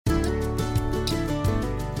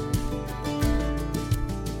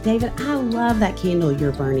David, I love that candle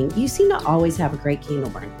you're burning. You seem to always have a great candle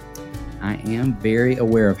burn. I am very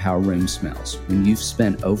aware of how a room smells. When you've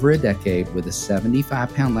spent over a decade with a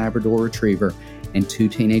 75-pound Labrador Retriever and 2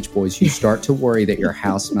 teenage boys, you start to worry that your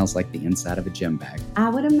house smells like the inside of a gym bag. I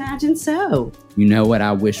would imagine so. You know what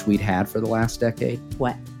I wish we'd had for the last decade?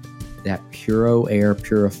 What? That Puro Air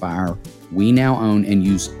purifier we now own and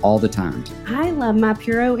use all the time. I love my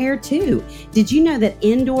Puro Air too. Did you know that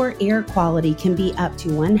indoor air quality can be up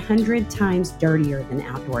to 100 times dirtier than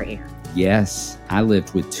outdoor air? Yes, I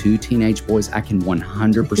lived with 2 teenage boys. I can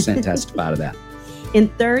 100% testify to that. In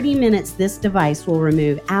 30 minutes, this device will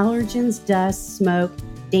remove allergens, dust, smoke,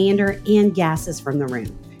 dander, and gases from the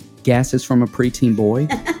room. Gases from a preteen boy?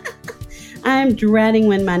 I'm dreading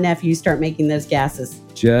when my nephews start making those gases.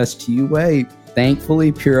 Just you wait.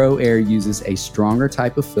 Thankfully, Puro Air uses a stronger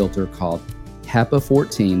type of filter called HEPA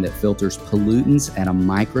 14 that filters pollutants at a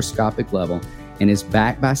microscopic level and is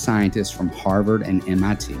backed by scientists from Harvard and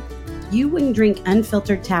MIT. You wouldn't drink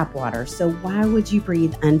unfiltered tap water, so why would you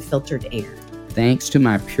breathe unfiltered air? Thanks to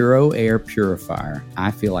my Puro Air purifier,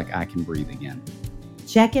 I feel like I can breathe again.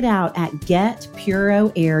 Check it out at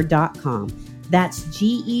getpuroair.com. That's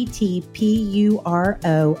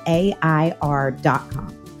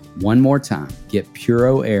GETPUROAIR.com. One more time,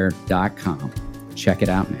 getpuroair.com. Check it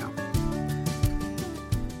out now.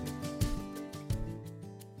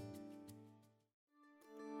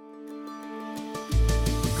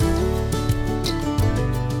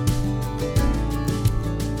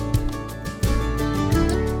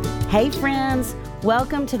 Hey friends,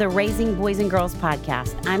 welcome to the Raising Boys and Girls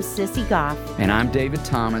podcast. I'm Sissy Goff. And I'm David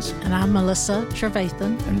Thomas. And I'm Melissa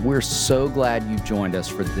Trevathan. And we're so glad you joined us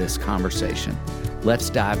for this conversation.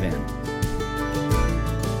 Let's dive in.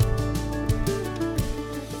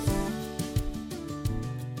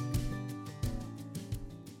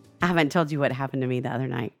 I haven't told you what happened to me the other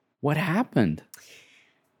night. What happened?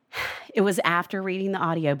 It was after reading the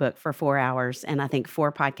audiobook for 4 hours and I think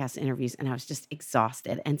 4 podcast interviews, and I was just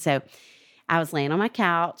exhausted. And so I was laying on my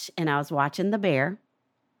couch and I was watching The Bear.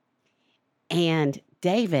 And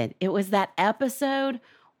David, it was that episode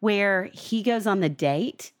where he goes on the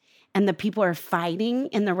date and the people are fighting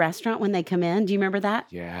in the restaurant when they come in. Do you remember that?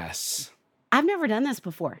 Yes. I've never done this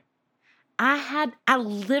before. I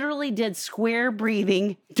literally did square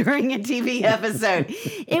breathing during a TV episode.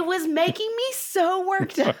 It was making me so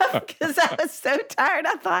worked up because I was so tired.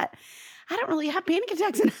 I thought, I don't really have panic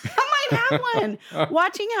attacks, and I might have one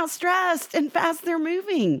watching how stressed and fast they're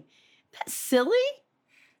moving. That's silly.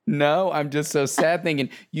 No, I'm just so sad thinking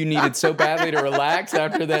you needed so badly to relax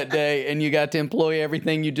after that day and you got to employ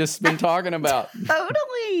everything you just been talking about.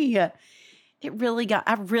 Totally. I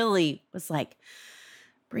really was like,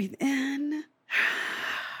 breathe in, breathe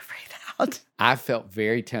out. I felt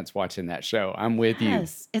very tense watching that show. I'm with you.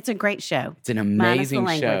 Yes, it's a great show. It's an amazing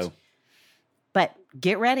show. But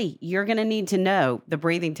get ready. You're going to need to know the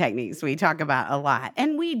breathing techniques we talk about a lot.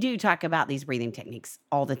 And we do talk about these breathing techniques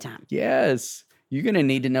all the time. Yes. You're going to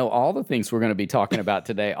need to know all the things we're going to be talking about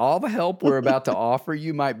today. All the help we're about to offer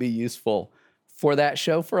you might be useful for that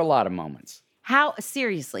show for a lot of moments. How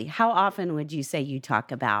often would you say you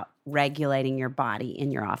talk about regulating your body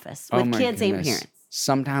in your office with kids and parents?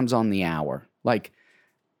 Sometimes on the hour, like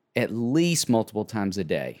at least multiple times a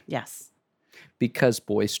day. Yes. Because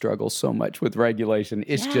boys struggle so much with regulation.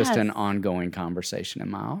 It's just an ongoing conversation in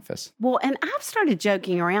my office. Well, and I've started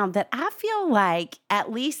joking around that I feel like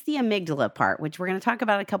at least the amygdala part, which we're going to talk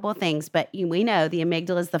about a couple of things, but we know the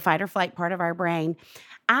amygdala is the fight or flight part of our brain.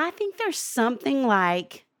 I think there's something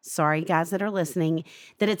like, sorry guys that are listening,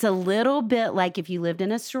 that it's a little bit like if you lived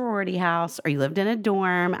in a sorority house or you lived in a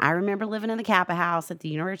dorm. I remember living in the Kappa house at the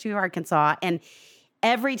University of Arkansas, and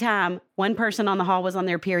every time one person on the hall was on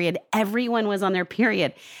their period, everyone was on their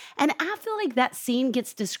period. And I feel like that scene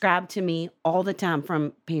gets described to me all the time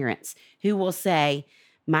from parents who will say,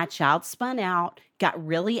 my child spun out, got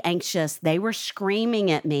really anxious, they were screaming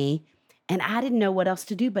at me, and I didn't know what else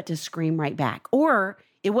to do but to scream right back. Or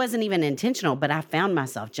it wasn't even intentional, but I found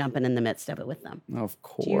myself jumping in the midst of it with them. Of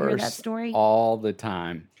course. Do you hear that story? All the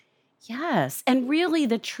time. Yes. And really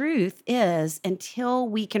the truth is, until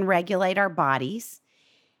we can regulate our bodies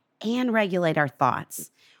and regulate our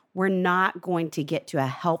thoughts, we're not going to get to a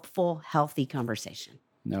helpful, healthy conversation.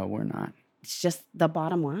 No, we're not. It's just the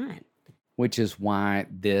bottom line. Which is why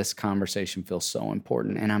this conversation feels so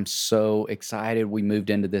important. And I'm so excited we moved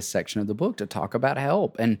into this section of the book to talk about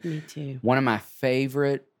help. And me too. One of my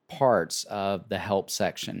favorite parts of the help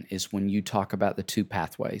section is when you talk about the 2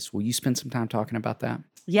 pathways. Will you spend some time talking about that?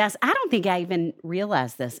 Yes, I don't think I even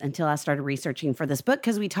realized this until I started researching for this book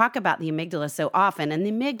because we talk about the amygdala so often. And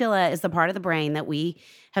the amygdala is the part of the brain that we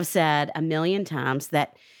have said a million times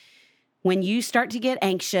that when you start to get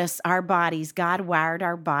anxious, God wired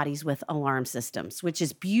our bodies with alarm systems, which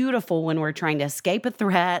is beautiful when we're trying to escape a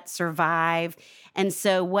threat, survive. And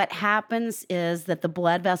so what happens is that the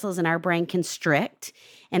blood vessels in our brain constrict,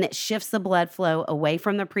 and it shifts the blood flow away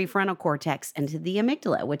from the prefrontal cortex into the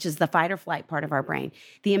amygdala, which is the fight or flight part of our brain.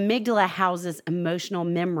 The amygdala houses emotional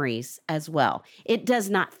memories as well. It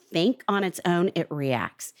does not think on its own, it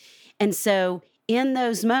reacts. And so in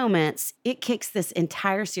those moments, it kicks this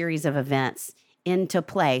entire series of events into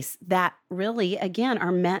place that really, again,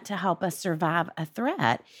 are meant to help us survive a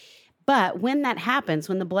threat. But when that happens,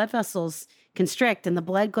 when the blood vessels constrict and the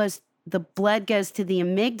blood goes to the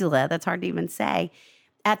amygdala, that's hard to even say,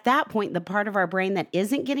 at that point, the part of our brain that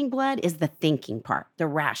isn't getting blood is the thinking part, the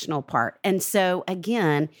rational part. And so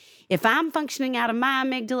again, if I'm functioning out of my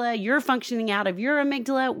amygdala, you're functioning out of your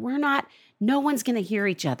amygdala, no one's going to hear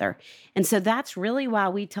each other. And so that's really why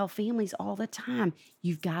we tell families all the time,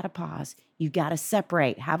 you've got to pause. You've got to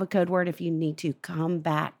separate. Have a code word if you need to. Come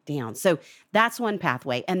back down. So that's one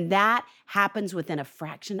pathway. And that happens within a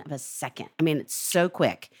fraction of a second. I mean, it's so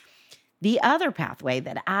quick. The other pathway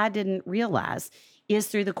that I didn't realize is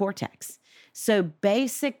through the cortex. So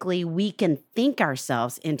basically, we can think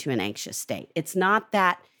ourselves into an anxious state. It's not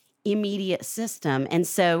that immediate system. And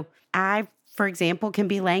so for example, can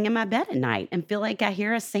be laying in my bed at night and feel like I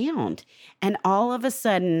hear a sound. And all of a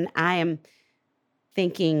sudden, I am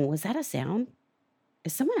thinking, was that a sound?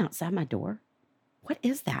 Is someone outside my door? What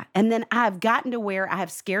is that? And then I've gotten to where I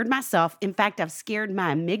have scared myself. In fact, I've scared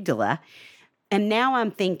my amygdala. And now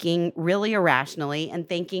I'm thinking really irrationally and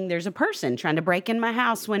thinking there's a person trying to break in my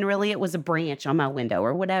house when really it was a branch on my window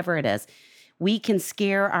or whatever it is. We can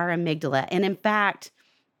scare our amygdala. And in fact,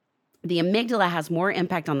 the amygdala has more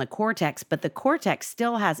impact on the cortex, but the cortex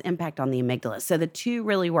still has impact on the amygdala. So the two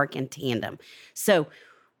really work in tandem. So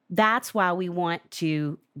that's why we want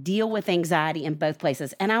to deal with anxiety in both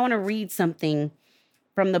places. And I want to read something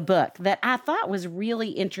from the book that I thought was really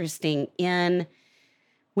interesting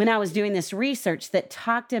when I was doing this research that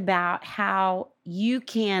talked about how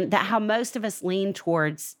most of us lean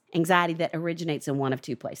towards anxiety that originates in one of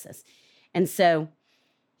two places. And so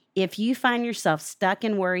if you find yourself stuck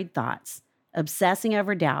in worried thoughts, obsessing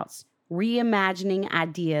over doubts, reimagining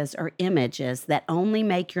ideas or images that only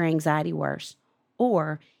make your anxiety worse,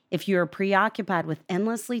 or if you are preoccupied with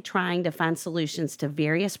endlessly trying to find solutions to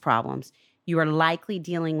various problems, you are likely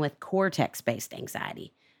dealing with cortex-based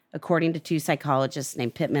anxiety, according to two psychologists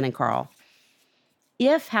named Pittman and Carl.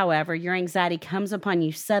 If, however, your anxiety comes upon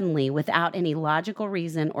you suddenly without any logical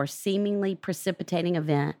reason or seemingly precipitating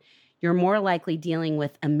event, you're more likely dealing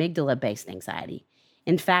with amygdala-based anxiety.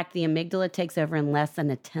 In fact, the amygdala takes over in less than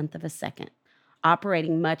 1/10 of a second,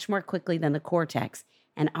 operating much more quickly than the cortex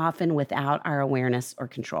and often without our awareness or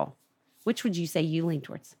control. Which would you say you lean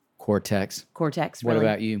towards? Cortex. Cortex, What really?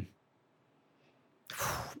 about you?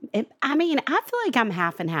 I feel like I'm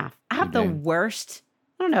half and half. I have the worst,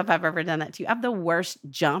 I don't know if I've ever done that to you. I have the worst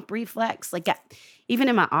jump reflex. Like even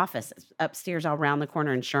in my office upstairs, I'll round the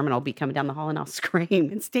corner and Sherman will be coming down the hall and I'll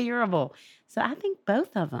scream. It's terrible. So I think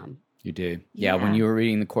both of them. You do. Yeah. When you were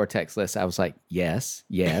reading the cortex list, I was like, yes.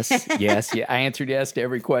 Yeah. I answered yes to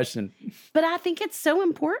every question. But I think it's so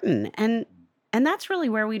important. And that's really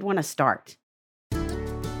where we'd want to start.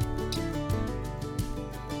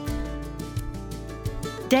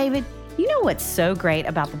 David, you know what's so great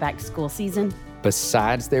about the back to school season?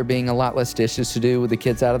 Besides there being a lot less dishes to do with the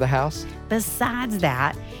kids out of the house? Besides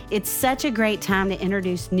that, it's such a great time to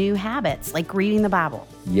introduce new habits like reading the Bible.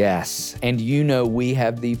 Yes, and we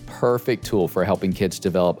have the perfect tool for helping kids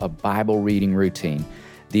develop a Bible reading routine,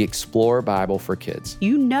 the Explore Bible for Kids.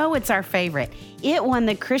 You know it's our favorite. It won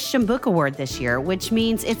the Christian Book Award this year, which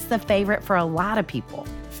means it's the favorite for a lot of people.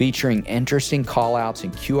 Featuring interesting call-outs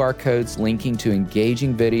and QR codes linking to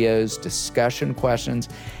engaging videos, discussion questions,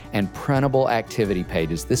 and printable activity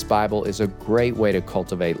pages, this Bible is a great way to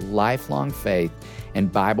cultivate lifelong faith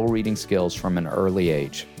and Bible reading skills from an early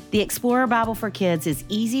age. The Explorer Bible for Kids is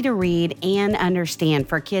easy to read and understand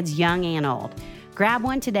for kids young and old. Grab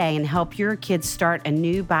one today and help your kids start a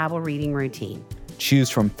new Bible reading routine. Choose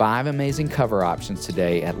from 5 amazing cover options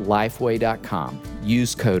today at Lifeway.com.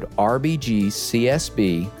 Use code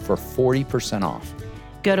RBGCSB for 40% off.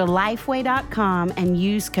 Go to Lifeway.com and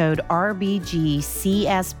use code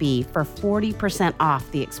RBGCSB for 40%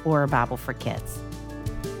 off the Explorer Bible for Kids.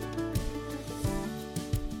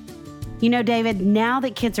 You know, David, now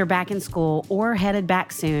that kids are back in school or headed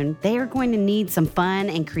back soon, they are going to need some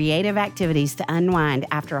fun and creative activities to unwind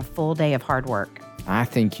after a full day of hard work. I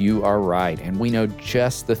think you are right, and we know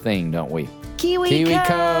just the thing, don't we?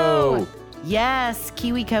 KiwiCo! Yes,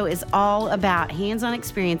 KiwiCo is all about hands-on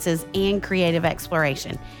experiences and creative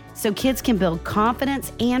exploration, so kids can build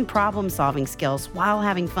confidence and problem-solving skills while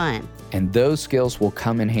having fun. And those skills will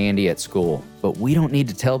come in handy at school, but we don't need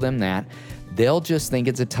to tell them that. They'll just think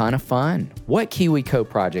it's a ton of fun. What KiwiCo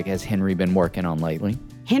project has Henry been working on lately?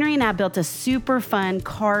 Henry and I built a super fun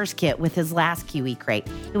Cars kit with his last Kiwi Crate.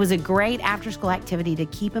 It was a great after-school activity to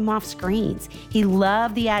keep him off screens. He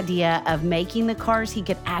loved the idea of making the cars he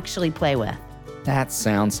could actually play with. That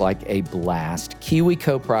sounds like a blast.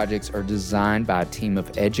 KiwiCo projects are designed by a team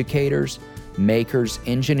of educators, makers,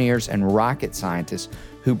 engineers, and rocket scientists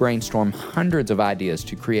who brainstorm hundreds of ideas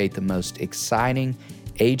to create the most exciting,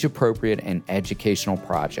 age-appropriate, and educational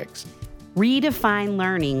projects. Redefine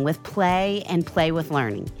learning with play and play with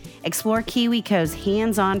learning. Explore KiwiCo's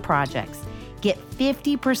hands-on projects. Get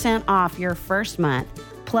 50% off your first month,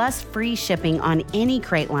 plus free shipping on any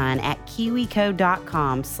crate line at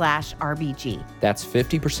kiwico.com/RBG. That's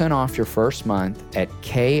 50% off your first month at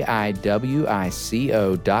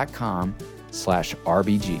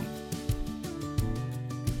kiwico.com/RBG.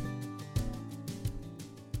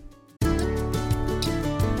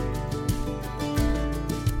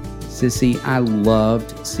 Sissy, I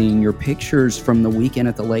loved seeing your pictures from the weekend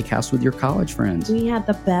at the lake house with your college friends. We had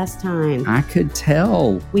the best time. I could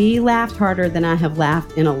tell. We laughed harder than I have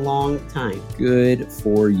laughed in a long time. Good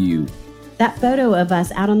for you. That photo of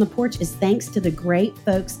us out on the porch is thanks to the great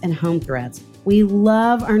folks at Home Threads. We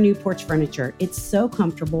love our new porch furniture. It's so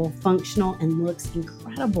comfortable, functional, and looks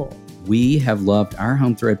incredible. We have loved our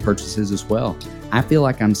Home Thread purchases as well. I feel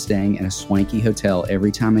like I'm staying in a swanky hotel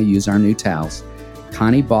every time I use our new towels.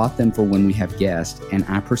 Connie bought them for when we have guests, and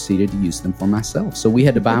I proceeded to use them for myself, so we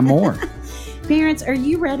had to buy more. Parents, are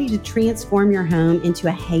you ready to transform your home into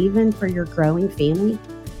a haven for your growing family?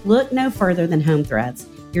 Look no further than Home Threads,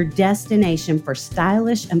 your destination for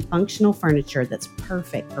stylish and functional furniture that's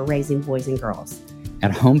perfect for raising boys and girls.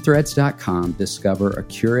 At HomeThreads.com, discover a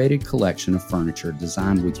curated collection of furniture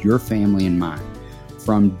designed with your family in mind.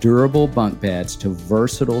 From durable bunk beds to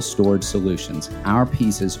versatile storage solutions, our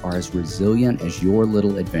pieces are as resilient as your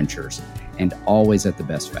little adventures and always at the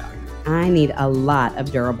best value. I need a lot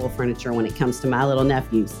of durable furniture when it comes to my little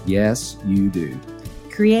nephews. Yes, you do.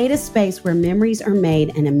 Create a space where memories are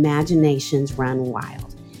made and imaginations run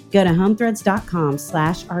wild. Go to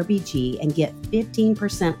HomeThreads.com/RBG and get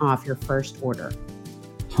 15% off your first order.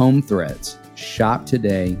 Home Threads. Shop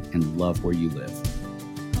today and love where you live.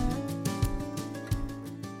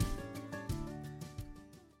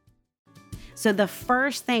 So the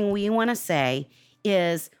first thing we want to say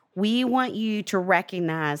is we want you to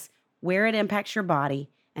recognize where it impacts your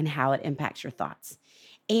body and how it impacts your thoughts.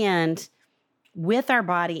 And with our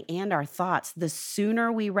body and our thoughts, the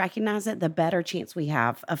sooner we recognize it, the better chance we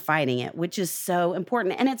have of fighting it, which is so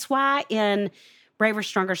important. And it's why in Braver,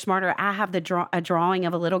 Stronger, Smarter, I have a drawing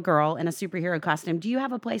of a little girl in a superhero costume. Do you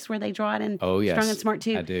have a place where they draw it in Strong and Smart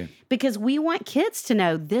too? I do. Because we want kids to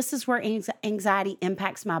know this is where anxiety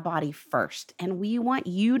impacts my body first. And we want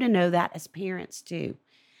you to know that as parents too.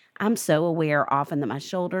 I'm so aware often that my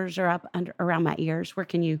shoulders are up around my ears. Where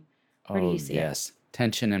do you see it? Yes.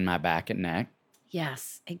 Tension in my back and neck.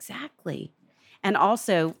 Yes, exactly. And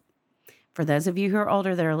also, for those of you who are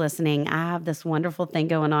older that are listening, I have this wonderful thing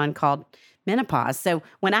going on called menopause. So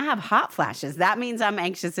when I have hot flashes, that means I'm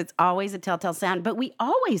anxious. It's always a telltale sign. But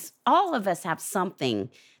all of us have something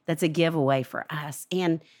that's a giveaway for us.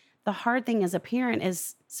 And the hard thing as a parent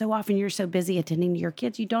is so often you're so busy attending to your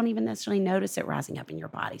kids, you don't even necessarily notice it rising up in your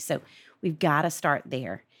body. So we've got to start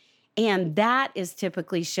there. And that is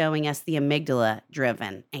typically showing us the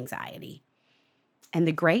amygdala-driven anxiety. And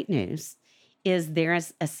the great news is there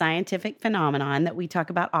is a scientific phenomenon that we talk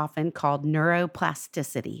about often called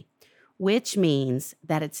neuroplasticity, which means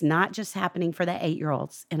that it's not just happening for the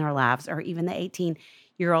 8-year-olds in our lives or even the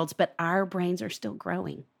 18-year-olds, but our brains are still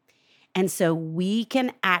growing. And so we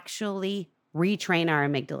can actually retrain our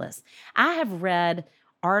amygdalas. I have read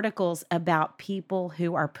articles about people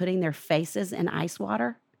who are putting their faces in ice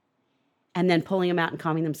water and then pulling them out and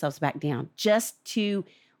calming themselves back down just to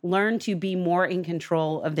learn to be more in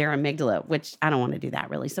control of their amygdala, which I don't want to do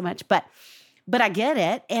that really so much, but I get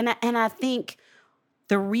it. And I think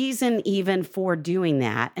the reason even for doing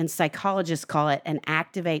that, and psychologists call it an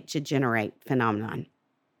activate to generate phenomenon.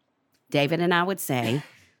 David and I would say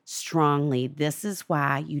strongly, this is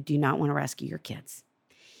why you do not want to rescue your kids.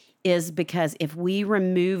 is because if we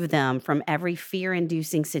remove them from every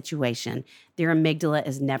fear-inducing situation, their amygdala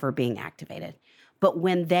is never being activated. But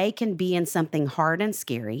when they can be in something hard and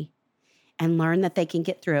scary and learn that they can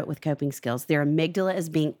get through it with coping skills, their amygdala is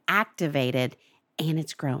being activated and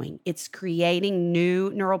it's growing. It's creating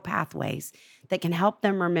new neural pathways that can help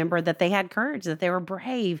them remember that they had courage, that they were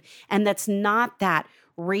brave, and that's not that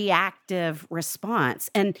reactive response.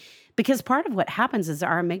 And because part of what happens is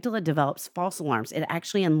our amygdala develops false alarms. It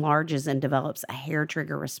actually enlarges and develops a hair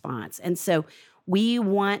trigger response. And so we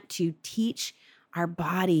want to teach our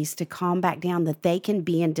bodies to calm back down, that they can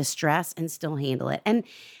be in distress and still handle it.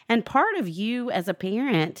 And part of you as a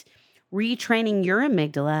parent retraining your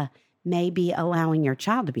amygdala may be allowing your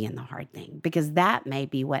child to be in the hard thing, because that may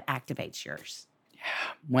be what activates yours. Yeah.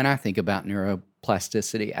 When I think about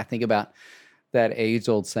neuroplasticity, I think about that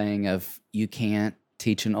age-old saying of you can't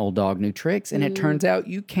teach an old dog new tricks, and it turns out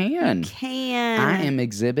you can. I am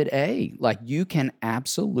exhibit A. Like, you can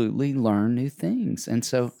absolutely learn new things. And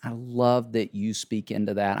so I love that you speak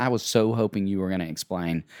into that. I was so hoping you were going to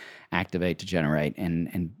explain Activate to Generate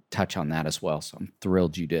and touch on that as well. So I'm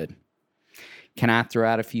thrilled you did. Can I throw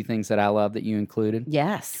out a few things that I love that you included?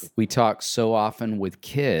 Yes. We talk so often with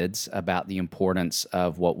kids about the importance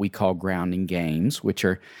of what we call grounding games, which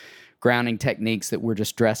are grounding techniques that we're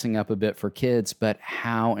just dressing up a bit for kids, but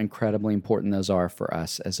how incredibly important those are for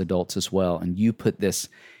us as adults as well. And you put this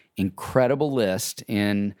incredible list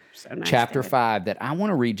in chapter 5 that I want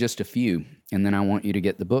to read just a few, and then I want you to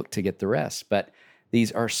get the book to get the rest. But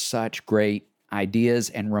these are such great ideas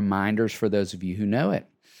and reminders for those of you who know it.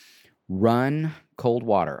 Run cold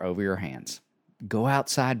water over your hands. Go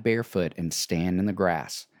outside barefoot and stand in the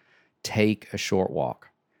grass. Take a short walk.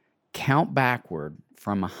 Count backward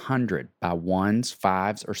from 100 by 1s,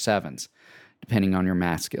 5s, or 7s, depending on your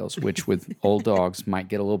math skills, which with old dogs might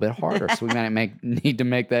get a little bit harder. So we might need to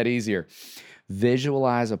make that easier.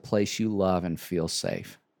 Visualize a place you love and feel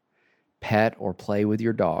safe. Pet or play with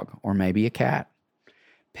your dog, or maybe a cat.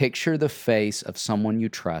 Picture the face of someone you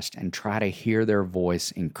trust and try to hear their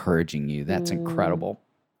voice encouraging you. That's incredible.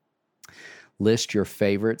 List your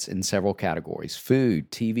favorites in several categories: food,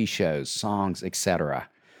 TV shows, songs, etc.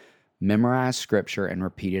 Memorize scripture and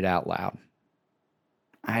repeat it out loud.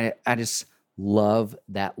 I just love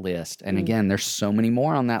that list. And again, there's so many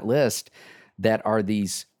more on that list that are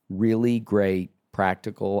these really great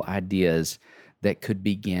practical ideas that could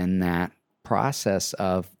begin that process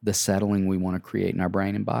of the settling we want to create in our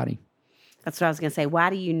brain and body. That's what I was going to say. Why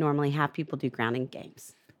do you normally have people do grounding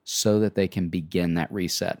games? So that they can begin that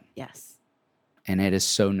reset. Yes. And it is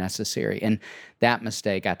so necessary. And that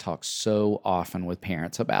mistake I talk so often with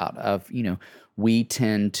parents about we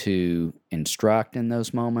tend to instruct in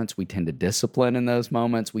those moments. We tend to discipline in those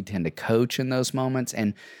moments. We tend to coach in those moments.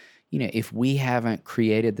 And, if we haven't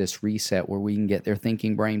created this reset where we can get their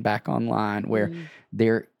thinking brain back online, where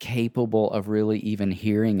they're capable of really even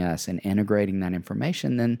hearing us and integrating that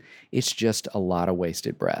information, then it's just a lot of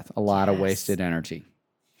wasted breath, a lot of wasted energy.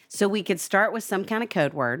 So we could start with some kind of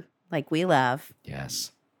code word, like we love.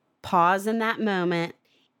 Yes. Pause in that moment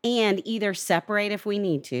and either separate if we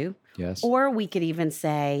need to. Yes. Or we could even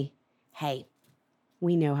say, hey,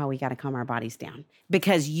 we know how we got to calm our bodies down.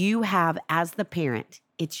 Because you have, as the parent,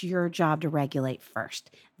 it's your job to regulate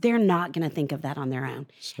first. They're not going to think of that on their own.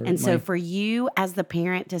 Certainly. And so for you as the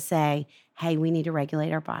parent to say, hey, we need to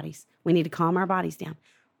regulate our bodies. We need to calm our bodies down.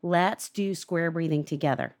 Let's do square breathing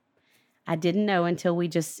together. I didn't know until we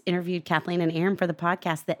just interviewed Kathleen and Aaron for the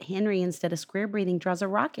podcast that Henry, instead of square breathing, draws a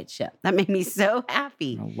rocket ship. That made me so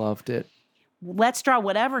happy. I loved it. Let's draw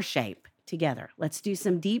whatever shape together. Let's do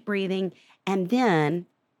some deep breathing. And then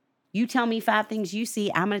you tell me 5 things you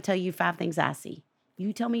see. I'm going to tell you 5 things I see.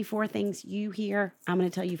 You tell me 4 things you hear. I'm going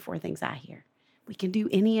to tell you 4 things I hear. We can do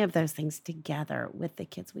any of those things together with the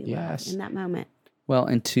kids we love in that moment. Well,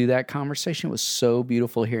 and to that conversation, it was so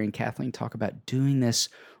beautiful hearing Kathleen talk about doing this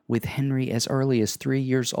with Henry as early as 3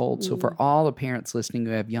 years old. So for all the parents listening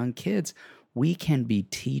who have young kids, we can be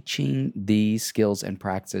teaching these skills and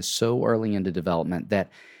practices so early into development that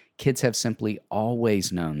kids have simply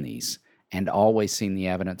always known these and always seen the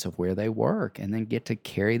evidence of where they work, and then get to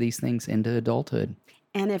carry these things into adulthood.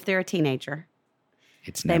 And if they're a teenager,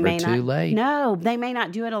 it's never too late. No, they may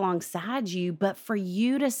not do it alongside you, but for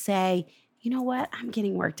you to say, you know what, I'm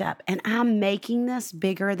getting worked up and I'm making this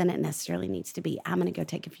bigger than it necessarily needs to be. I'm going to go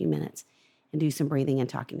take a few minutes and do some breathing and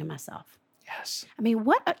talking to myself. Yes. I mean,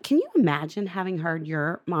 can you imagine having heard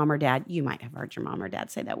your mom or dad? You might have heard your mom or dad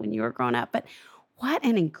say that when you were growing up, but what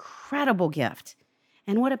an incredible gift.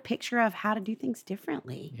 And what a picture of how to do things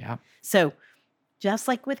differently. Yeah. So just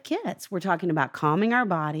like with kids, we're talking about calming our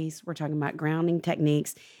bodies. We're talking about grounding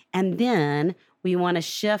techniques. And then we want to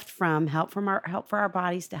shift from help for our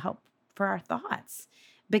bodies to help for our thoughts,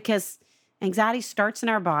 because anxiety starts in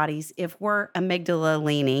our bodies if we're amygdala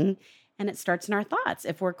leaning, and it starts in our thoughts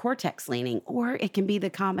if we're cortex leaning, or it can be the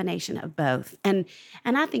combination of both. And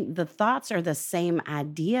I think the thoughts are the same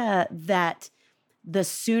idea, that the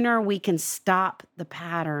sooner we can stop the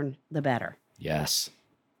pattern, the better. Yes.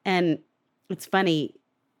 And it's funny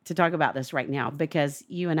to talk about this right now, because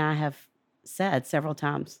you and I have said several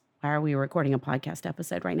times, why are we recording a podcast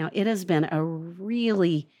episode right now? It has been a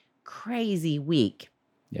really crazy week.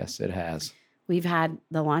 Yes, it has. We've had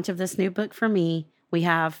the launch of this new book for me. We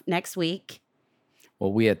have next week.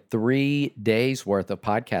 Well, we had 3 days worth of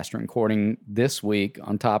podcast recording this week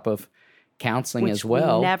on top of counseling which as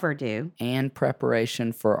well. We never do. And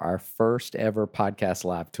preparation for our first ever podcast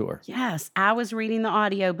live tour. Yes. I was reading the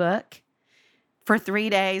audiobook for 3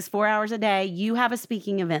 days, 4 hours a day. You have a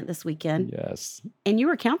speaking event this weekend. Yes. And you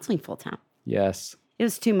were counseling full time. Yes. It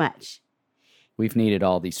was too much. We've needed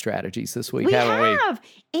all these strategies this week, We haven't have.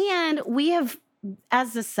 And we have,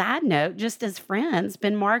 as a side note, just as friends,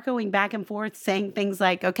 been Marcoing back and forth saying things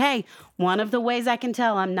like, okay, one of the ways I can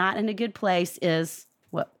tell I'm not in a good place is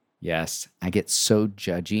what? Yes. I get so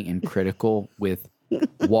judgy and critical with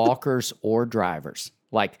walkers or drivers.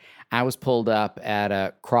 Like, I was pulled up at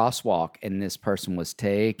a crosswalk and this person was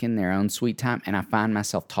taking their own sweet time, and I find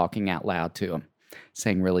myself talking out loud to them,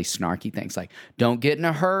 saying really snarky things like, don't get in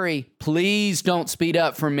a hurry. Please don't speed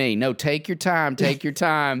up for me. No, take your time. Take your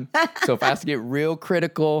time. So if I have to get real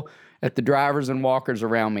critical at the drivers and walkers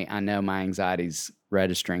around me, I know my anxiety's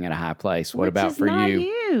registering at a high place. What Which about is for not you?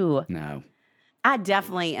 You. No. I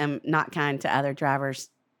definitely am not kind to other drivers,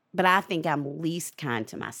 but I think I'm least kind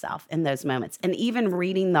to myself in those moments. And even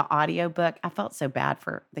reading the audiobook, I felt so bad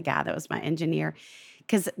for the guy that was my engineer,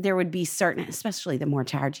 because there would be certain, especially the more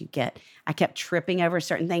tired you get, I kept tripping over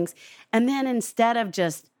certain things. And then instead of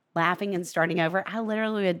just laughing and starting over, I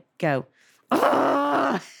literally would go,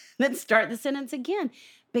 then start the sentence again,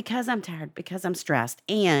 because I'm tired, because I'm stressed.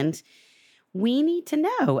 And we need to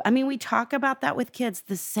know. I mean, we talk about that with kids.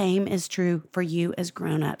 The same is true for you as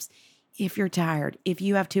grown-ups. If you're tired, if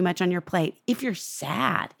you have too much on your plate, if you're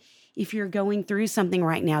sad, if you're going through something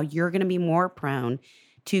right now, you're going to be more prone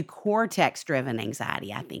to cortex-driven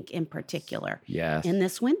anxiety, I think, in particular, Yes. in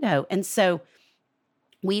this window. And so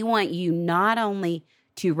we want you not only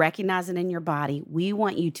to recognize it in your body, we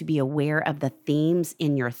want you to be aware of the themes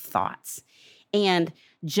in your thoughts. And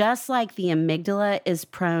just like the amygdala is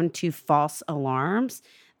prone to false alarms,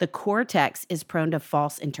 the cortex is prone to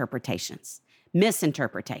false interpretations,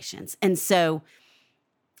 misinterpretations. And so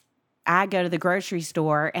I go to the grocery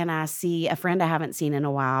store and I see a friend I haven't seen in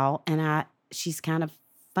a while, and she's kind of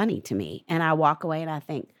funny to me. And I walk away and I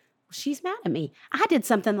think, well, she's mad at me. I did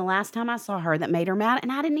something the last time I saw her that made her mad,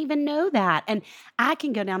 and I didn't even know that. And I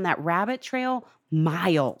can go down that rabbit trail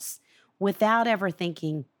miles without ever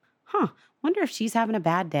thinking, wonder if she's having a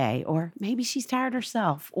bad day, or maybe she's tired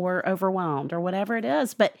herself or overwhelmed or whatever it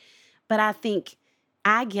is. But I think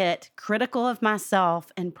I get critical of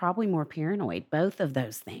myself and probably more paranoid, both of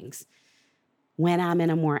those things, when I'm in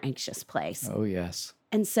a more anxious place. Oh, yes.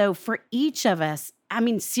 And so for each of us, I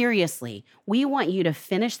mean, seriously, we want you to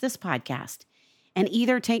finish this podcast and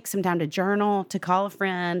either take some time to journal, to call a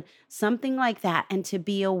friend, something like that, and to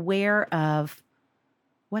be aware of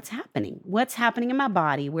what's happening in my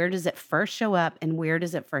body. Where does it first show up, and where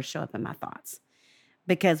does it first show up in my thoughts?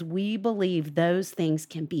 Because we believe those things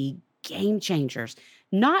can be game changers,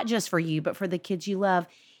 not just for you, but for the kids you love.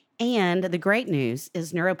 And the great news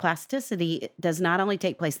is neuroplasticity does not only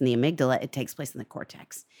take place in the amygdala, it takes place in the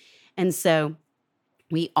cortex. And so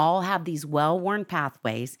we all have these well-worn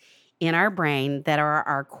pathways in our brain that are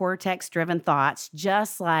our cortex-driven thoughts,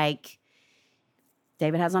 just like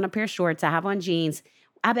David has on a pair of shorts, I have on jeans.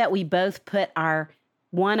 I bet we both put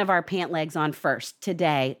one of our pant legs on first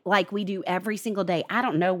today, like we do every single day. I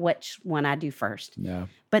don't know which one I do first. No.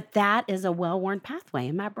 But that is a well-worn pathway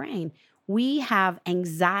in my brain. We have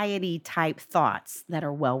anxiety-type thoughts that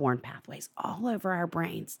are well-worn pathways all over our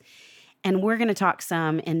brains. And we're going to talk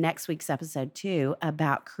some in next week's episode, too,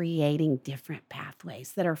 about creating different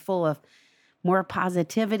pathways that are full of more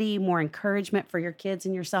positivity, more encouragement for your kids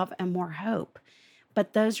and yourself, and more hope.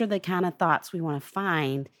 But those are the kind of thoughts we want to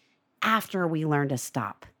find after we learn to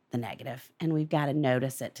stop the negative, and we've got to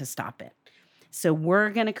notice it to stop it. So we're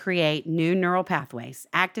going to create new neural pathways,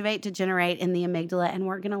 activate to generate in the amygdala, and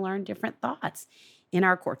we're going to learn different thoughts in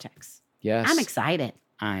our cortex. Yes. I'm excited.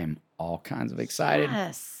 I am all kinds of excited.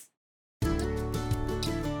 Yes.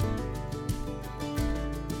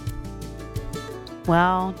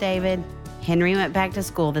 Well, David, Henry went back to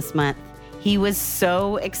school this month. He was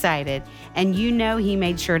so excited, and you know he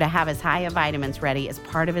made sure to have his Hiya vitamins ready as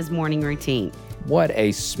part of his morning routine. What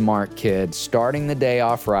a smart kid, starting the day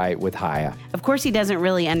off right with Hiya. Of course, he doesn't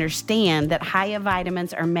really understand that Hiya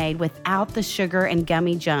vitamins are made without the sugar and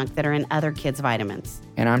gummy junk that are in other kids' vitamins.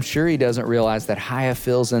 And I'm sure he doesn't realize that Hiya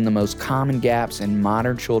fills in the most common gaps in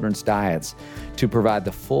modern children's diets to provide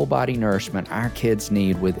the full body nourishment our kids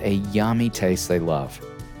need with a yummy taste they love.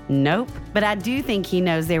 Nope, but I do think he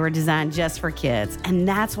knows they were designed just for kids, and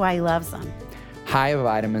that's why he loves them. Hiya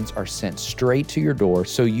vitamins are sent straight to your door,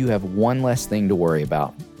 so you have one less thing to worry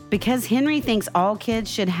about. Because Henry thinks all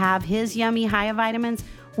kids should have his yummy Hiya vitamins,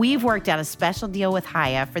 we've worked out a special deal with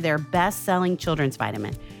Hiya for their best-selling children's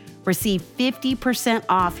vitamin. Receive 50%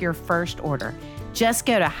 off your first order. Just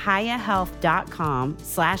go to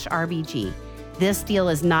hiyahealth.com/RBG. This deal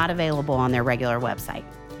is not available on their regular website.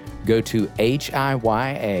 Go to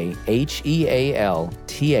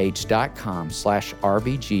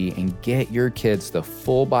hiyahealth.com/RBG and get your kids the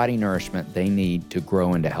full body nourishment they need to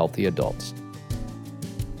grow into healthy adults.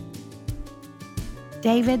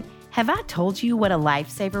 David, have I told you what a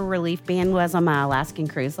Lifesaver relief band was on my Alaskan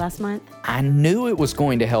cruise last month? I knew it was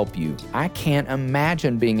going to help you. I can't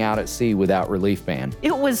imagine being out at sea without Relief Band.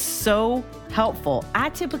 It was so helpful. I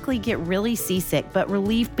typically get really seasick, but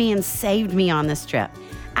Relief Band saved me on this trip.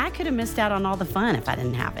 I could have missed out on all the fun if I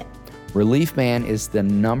didn't have it. Relief Band is the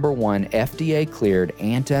 #1 FDA-cleared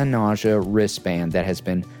anti-nausea wristband that has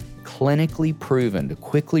been clinically proven to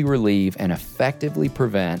quickly relieve and effectively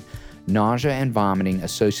prevent nausea and vomiting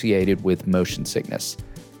associated with motion sickness,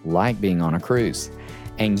 like being on a cruise,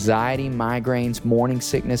 anxiety, migraines, morning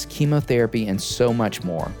sickness, chemotherapy, and so much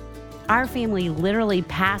more. Our family literally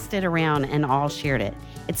passed it around and all shared it.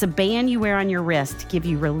 It's a band you wear on your wrist to give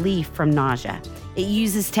you relief from nausea. It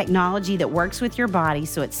uses technology that works with your body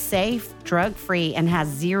so it's safe, drug-free, and has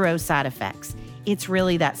 0 side effects. It's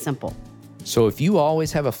really that simple. So if you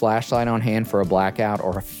always have a flashlight on hand for a blackout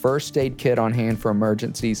or a first aid kit on hand for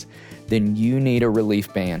emergencies, then you need a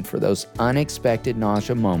Relief Band for those unexpected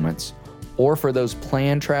nausea moments or for those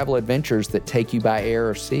planned travel adventures that take you by air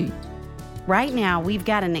or sea. Right now, we've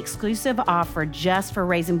got an exclusive offer just for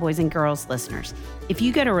Raising Boys and Girls listeners. If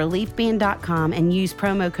you go to reliefband.com and use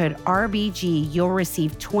promo code RBG, you'll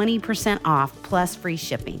receive 20% off plus free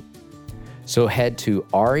shipping. So head to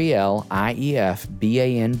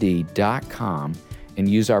reliefband.com and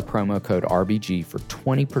use our promo code RBG for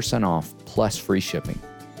 20% off plus free shipping.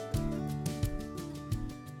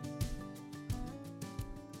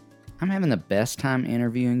 I'm having the best time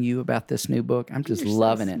interviewing you about this new book. I'm just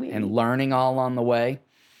loving it and learning all on the way.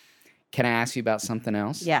 Can I ask you about something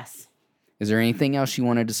else? Yes. Is there anything else you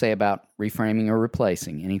wanted to say about reframing or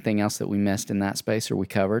replacing? Anything else that we missed in that space or we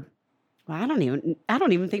covered? Well, I don't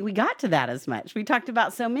even think we got to that as much. We talked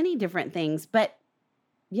about so many different things, but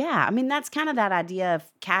yeah, I mean, that's kind of that idea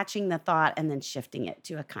of catching the thought and then shifting it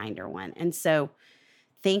to a kinder one. And so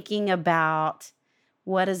thinking about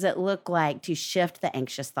what does it look like to shift the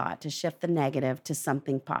anxious thought, to shift the negative to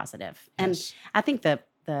something positive. And Yes. I think the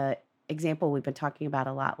example we've been talking about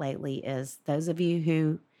a lot lately is those of you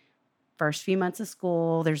who first few months of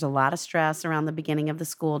school, there's a lot of stress around the beginning of the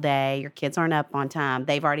school day. Your kids aren't up on time.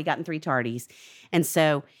 They've already gotten 3 tardies. And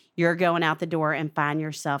so you're going out the door and find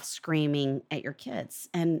yourself screaming at your kids.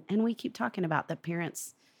 And we keep talking about that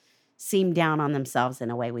parents seem down on themselves in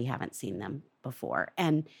a way we haven't seen them before.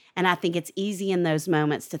 And I think it's easy in those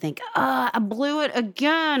moments to think, I blew it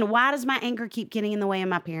again. Why does my anger keep getting in the way of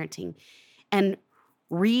my parenting? And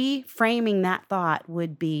reframing that thought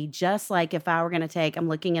would be just like if I were going to I'm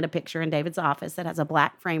looking at a picture in David's office that has a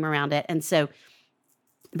black frame around it. And so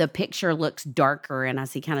the picture looks darker and I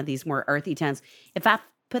see kind of these more earthy tones. If I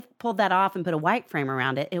pulled that off and put a white frame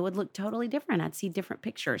around it, it would look totally different. I'd see different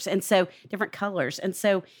pictures. And so different colors. And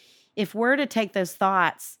so if we're to take those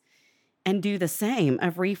thoughts and do the same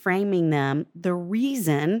of reframing them, the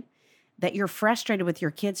reason that you're frustrated with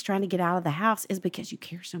your kids trying to get out of the house is because you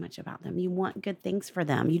care so much about them. You want good things for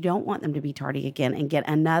them. You don't want them to be tardy again and get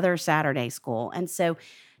another Saturday school. And so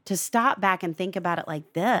to stop back and think about it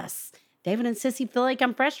like this, David and Sissy feel like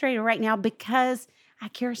I'm frustrated right now because I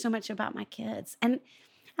care so much about my kids. And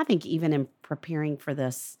I think even in preparing for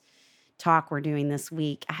this talk we're doing this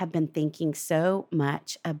week, I have been thinking so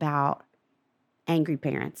much about angry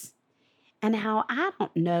parents and how I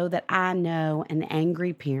don't know that I know an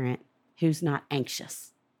angry parent who's not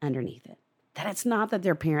anxious underneath it. That it's not that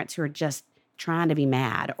they're parents who are just trying to be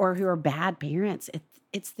mad or who are bad parents.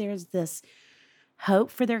 There's this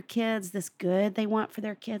hope for their kids, this good they want for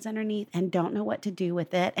their kids underneath and don't know what to do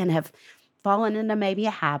with it and have fallen into maybe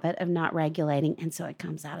a habit of not regulating. And so it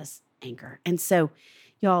comes out as anger. And so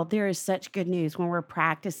Y'all, there is such good news when we're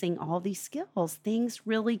practicing all these skills. Things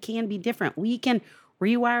really can be different. We can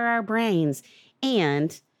rewire our brains.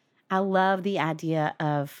 And I love the idea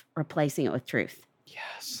of replacing it with truth.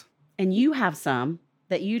 Yes. And you have some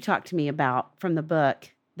that you talked to me about from the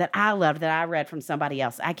book that I loved, that I read from somebody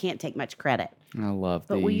else. I can't take much credit. I love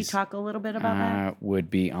But these. will you talk a little bit about that? I would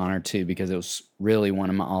be honored to, because it was really one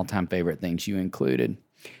of my all-time favorite things you included.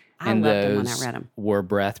 I And loved them when I those read them. were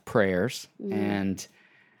breath prayers. Mm. And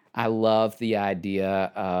I love the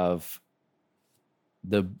idea of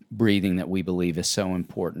the breathing that we believe is so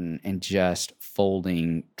important, and just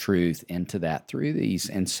folding truth into that through these.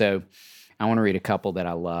 And so I want to read a couple that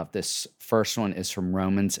I love. This first one is from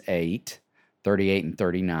Romans 8:38 and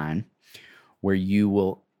 39, where you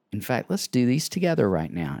will, in fact, let's do these together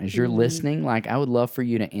right now. As you're listening, like, I would love for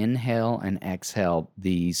you to inhale and exhale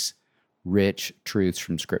these rich truths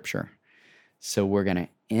from Scripture. So we're going to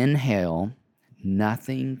inhale,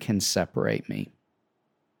 nothing can separate me.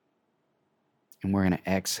 And we're going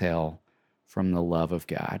to exhale from the love of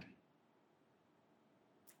God.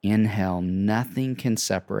 Inhale, nothing can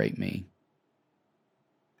separate me.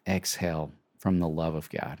 Exhale from the love of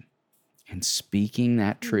God. And speaking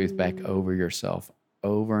that truth back over yourself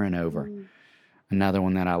over and over. Another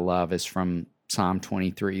one that I love is from Psalm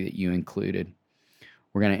 23 that you included.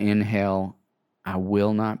 We're going to inhale, I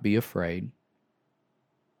will not be afraid.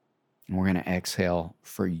 And we're going to exhale,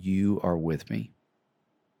 for you are with me.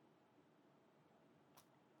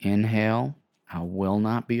 Inhale, I will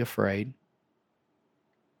not be afraid.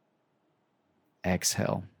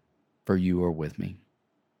 Exhale, for you are with me.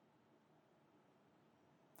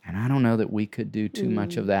 And I don't know that we could do too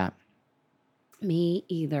much of that. Me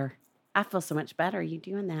either. I feel so much better you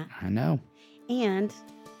doing that. I know. And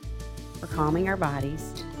we're calming our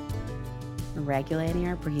bodies. We're regulating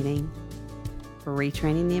our breathing. We're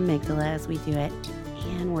retraining the amygdala as we do it.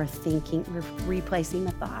 And we're replacing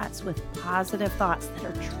the thoughts with positive thoughts that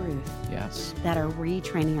are truth, Yes. that are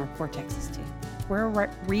retraining our cortexes too. We're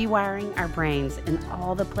rewiring our brains in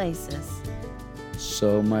all the places.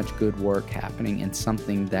 So much good work happening in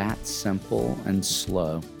something that simple and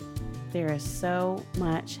slow. There is so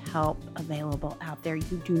much help available out there.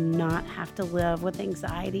 You do not have to live with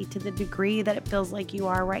anxiety to the degree that it feels like you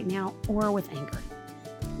are right now, or with anger.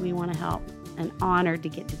 We want to help, and honored to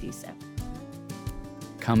get to do so.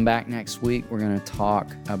 Come back next week. We're going to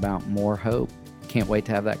talk about more hope. Can't wait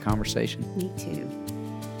to have that conversation. Me too.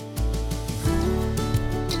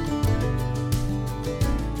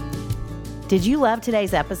 Did you love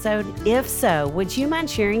today's episode? If so, would you mind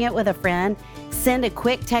sharing it with a friend? Send a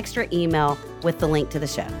quick text or email with the link to the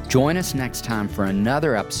show. Join us next time for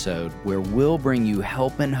another episode where we'll bring you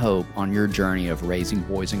help and hope on your journey of raising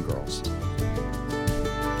boys and girls.